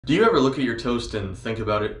Do you ever look at your toast and think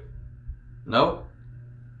about it? No?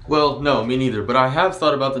 Well, no, me neither, but I have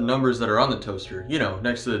thought about the numbers that are on the toaster. You know,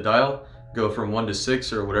 next to the dial, go from 1 to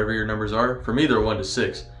 6 or whatever your numbers are. For me, they're 1 to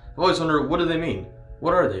 6. I've always wondered, what do they mean?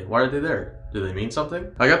 What are they? Why are they there? Do they mean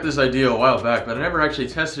something? I got this idea a while back, but I never actually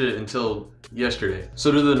tested it until yesterday.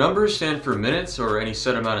 So do the numbers stand for minutes or any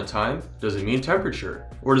set amount of time? Does it mean temperature?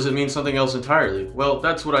 Or does it mean something else entirely? Well,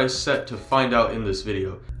 that's what I set to find out in this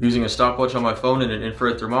video. Using a stopwatch on my phone and an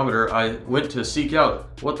infrared thermometer, I went to seek out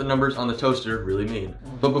what the numbers on the toaster really mean.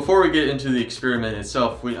 But before we get into the experiment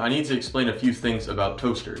itself, I need to explain a few things about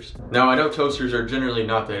toasters. Now, I know toasters are generally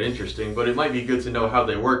not that interesting, but it might be good to know how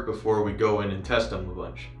they work before we go in and test them a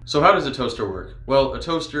bunch. So how does a toaster work? Well, how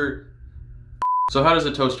does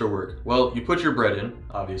a toaster work? Well, you put your bread in,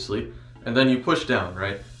 obviously, and then you push down,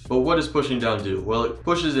 right? But what does pushing down do? Well, it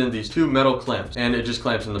pushes in these 2 metal clamps, and it just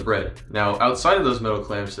clamps in the bread. Now, outside of those metal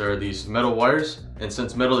clamps, there are these metal wires, and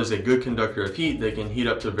since metal is a good conductor of heat, they can heat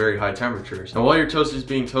up to very high temperatures. Now, while your toast is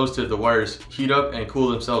being toasted, the wires heat up and cool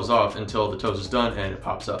themselves off until the toast is done and it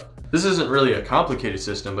pops up. This isn't really a complicated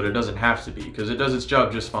system, but it doesn't have to be, because it does its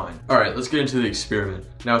job just fine. Alright, let's get into the experiment.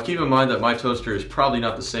 Now, keep in mind that my toaster is probably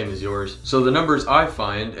not the same as yours, so the numbers I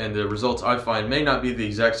find and the results I find may not be the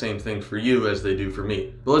exact same thing for you as they do for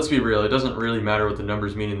me. But let's be real, it doesn't really matter what the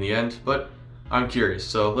numbers mean in the end, but I'm curious,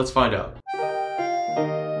 so let's find out.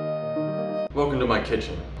 Welcome to my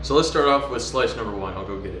kitchen. So let's start off with slice number 1, I'll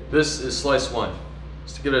go get it. This is slice 1,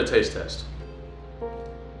 just to give it a taste test.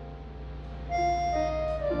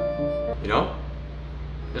 You know,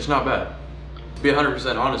 it's not bad. To be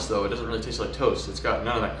 100% honest though, it doesn't really taste like toast. It's got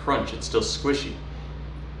none of that crunch, it's still squishy.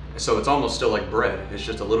 So it's almost still like bread, it's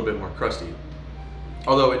just a little bit more crusty.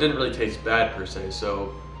 Although it didn't really taste bad per se,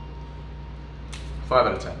 so 5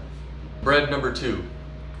 out of 10. Bread number 2.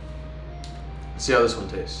 Let's see how this one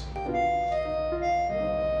tastes. A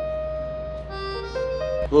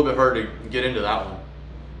little bit hard to get into that one,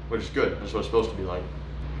 which is good, that's what it's supposed to be like.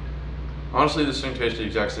 Honestly, this thing tastes the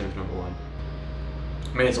exact same as number 1.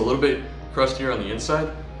 I mean, it's a little bit crustier on the inside,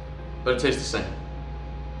 but it tastes the same.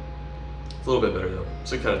 It's a little bit better though,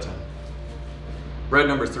 6 out of 10. Bread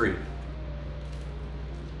number 3.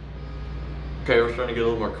 Okay, we're starting to get a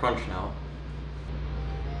little more crunch now.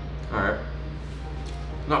 Alright.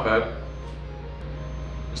 Not bad.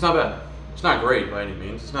 It's not bad. It's not great by any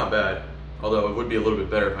means, it's not bad. Although it would be a little bit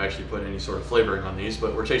better if I actually put any sort of flavoring on these,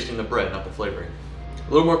 but we're tasting the bread, not the flavoring.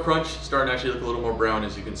 A little more crunch, starting to actually look a little more brown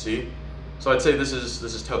as you can see. So I'd say this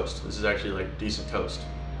is toast. This is actually like decent toast.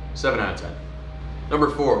 7 out of 10. Number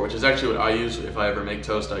 4, which is actually what I use if I ever make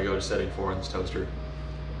toast, I go to setting 4 on this toaster.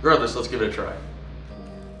 Regardless, let's give it a try.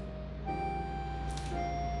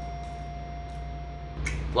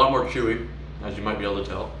 A lot more chewy, as you might be able to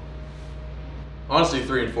tell. Honestly,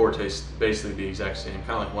 3 and 4 taste basically the exact same,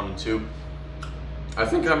 kind of like 1 and 2. I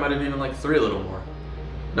think I might have even liked 3 a little more.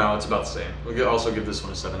 No, it's about the same. We'll also give this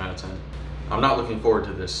one a 7 out of 10. I'm not looking forward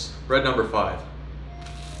to this. Bread number 5.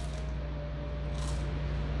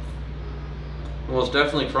 Well, it's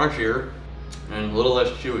definitely crunchier and a little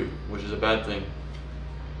less chewy, which is a bad thing.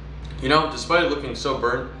 You know, despite it looking so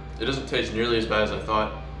burnt, it doesn't taste nearly as bad as I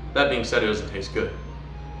thought. That being said, it doesn't taste good.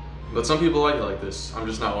 But some people like it like this. I'm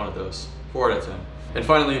just not one of those. 4 out of 10. And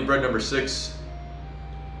finally, bread number 6.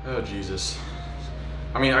 Oh, Jesus.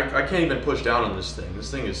 I mean, I can't even push down on this thing.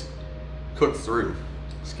 This thing is cooked through.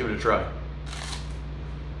 Let's give it a try.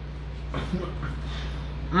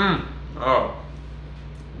 Oh,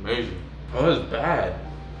 amazing. Oh, that is bad.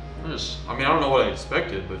 I mean, I don't know what I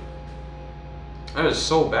expected, but that is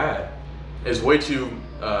so bad. It's way too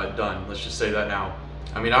done. Let's just say that now.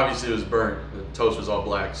 I mean, obviously it was burnt. The toast was all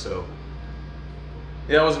black, so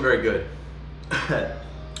yeah, it wasn't very good.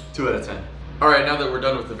 2 out of 10. Alright, now that we're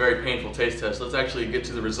done with the very painful taste test, let's actually get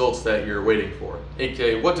to the results that you're waiting for.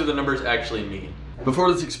 AKA, what do the numbers actually mean?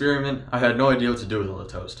 Before this experiment, I had no idea what to do with all the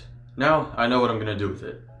toast. Now, I know what I'm gonna do with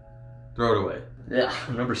it. Throw it away. Yeah.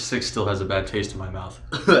 Number 6 still has a bad taste in my mouth.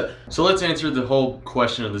 So let's answer the whole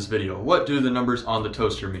question of this video. What do the numbers on the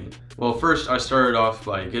toaster mean? Well, first I started off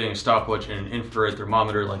by getting a stopwatch and an infrared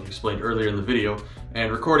thermometer like explained earlier in the video,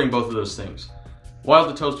 and recording both of those things. While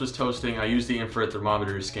the toast was toasting, I used the infrared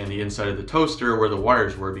thermometer to scan the inside of the toaster where the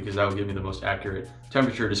wires were because that would give me the most accurate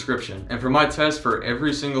temperature description. And for my test, for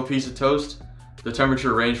every single piece of toast, the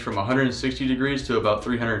temperature ranged from 160 degrees to about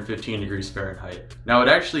 315 degrees Fahrenheit. Now it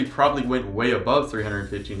actually probably went way above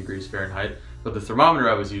 315 degrees Fahrenheit, but the thermometer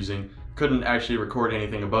I was using couldn't actually record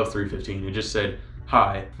anything above 315. It just said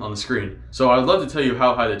high on the screen. So I'd love to tell you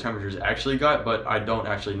how high the temperatures actually got, but I don't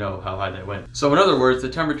actually know how high they went. So in other words, the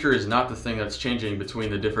temperature is not the thing that's changing between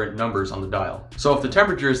the different numbers on the dial. So if the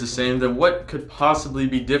temperature is the same, then what could possibly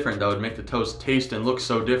be different that would make the toast taste and look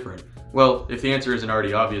so different? Well, if the answer isn't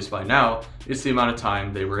already obvious by now, it's the amount of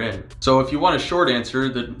time they were in. So if you want a short answer,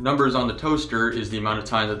 the numbers on the toaster is the amount of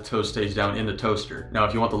time that the toast stays down in the toaster. Now,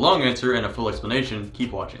 if you want the long answer and a full explanation,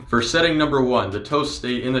 keep watching. For setting number 1, the toast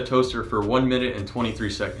stayed in the toaster for 1 minute and 23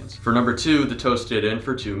 seconds. For number 2, the toast stayed in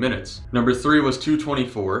for 2 minutes. Number 3 was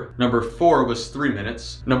 2:24. Number 4 was 3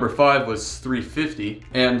 minutes. Number 5 was 3:50.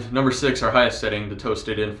 And number 6, our highest setting, the toast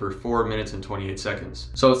stayed in for 4 minutes and 28 seconds.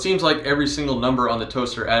 So it seems like every single number on the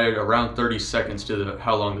toaster added around 30 seconds to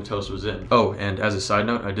how long the toast was in. Oh, and as a side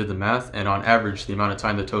note, I did the math, and on average, the amount of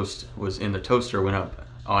time the toast was in the toaster went up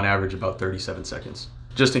on average about 37 seconds.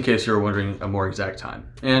 Just in case you were wondering a more exact time.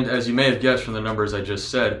 And as you may have guessed from the numbers I just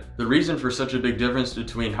said, the reason for such a big difference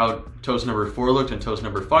between how toast number 4 looked and toast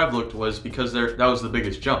number 5 looked was because that was the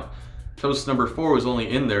biggest jump. Toast number 4 was only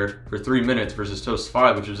in there for 3 minutes versus toast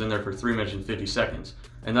 5, which was in there for 3 minutes and 50 seconds.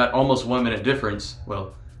 And that almost 1 minute difference,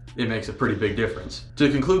 well, it makes a pretty big difference.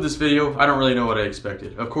 To conclude this video, I don't really know what I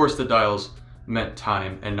expected. Of course, the dials meant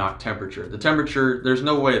time and not temperature. The temperature, there's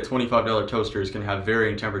no way a $25 toaster is going to have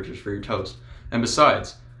varying temperatures for your toast. And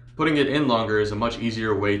besides, putting it in longer is a much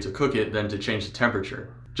easier way to cook it than to change the temperature.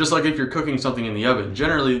 Just like if you're cooking something in the oven,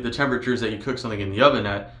 generally the temperatures that you cook something in the oven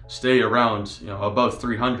at stay around, above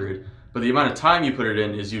 300. But the amount of time you put it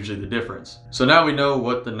in is usually the difference. So now we know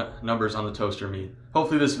what the numbers on the toaster mean.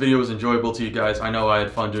 Hopefully this video was enjoyable to you guys. I know I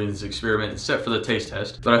had fun doing this experiment except for the taste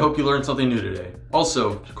test, but I hope you learned something new today.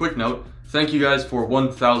 Also, quick note, thank you guys for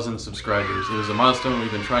 1,000 subscribers. It was a milestone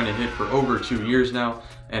we've been trying to hit for over 2 years now,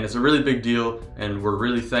 and it's a really big deal, and we're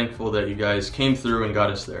really thankful that you guys came through and got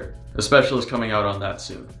us there. A special is coming out on that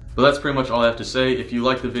soon. But that's pretty much all I have to say. If you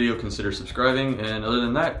like the video, consider subscribing. And other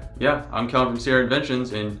than that, yeah, I'm Callum from CIR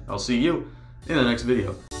Inventions, and I'll see you in the next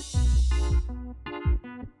video.